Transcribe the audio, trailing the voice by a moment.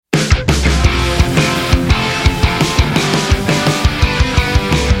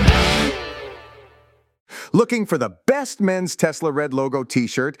Looking for the best men's Tesla red logo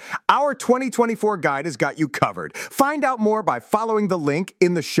t-shirt? Our 2024 guide has got you covered. Find out more by following the link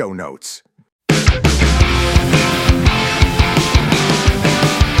in the show notes.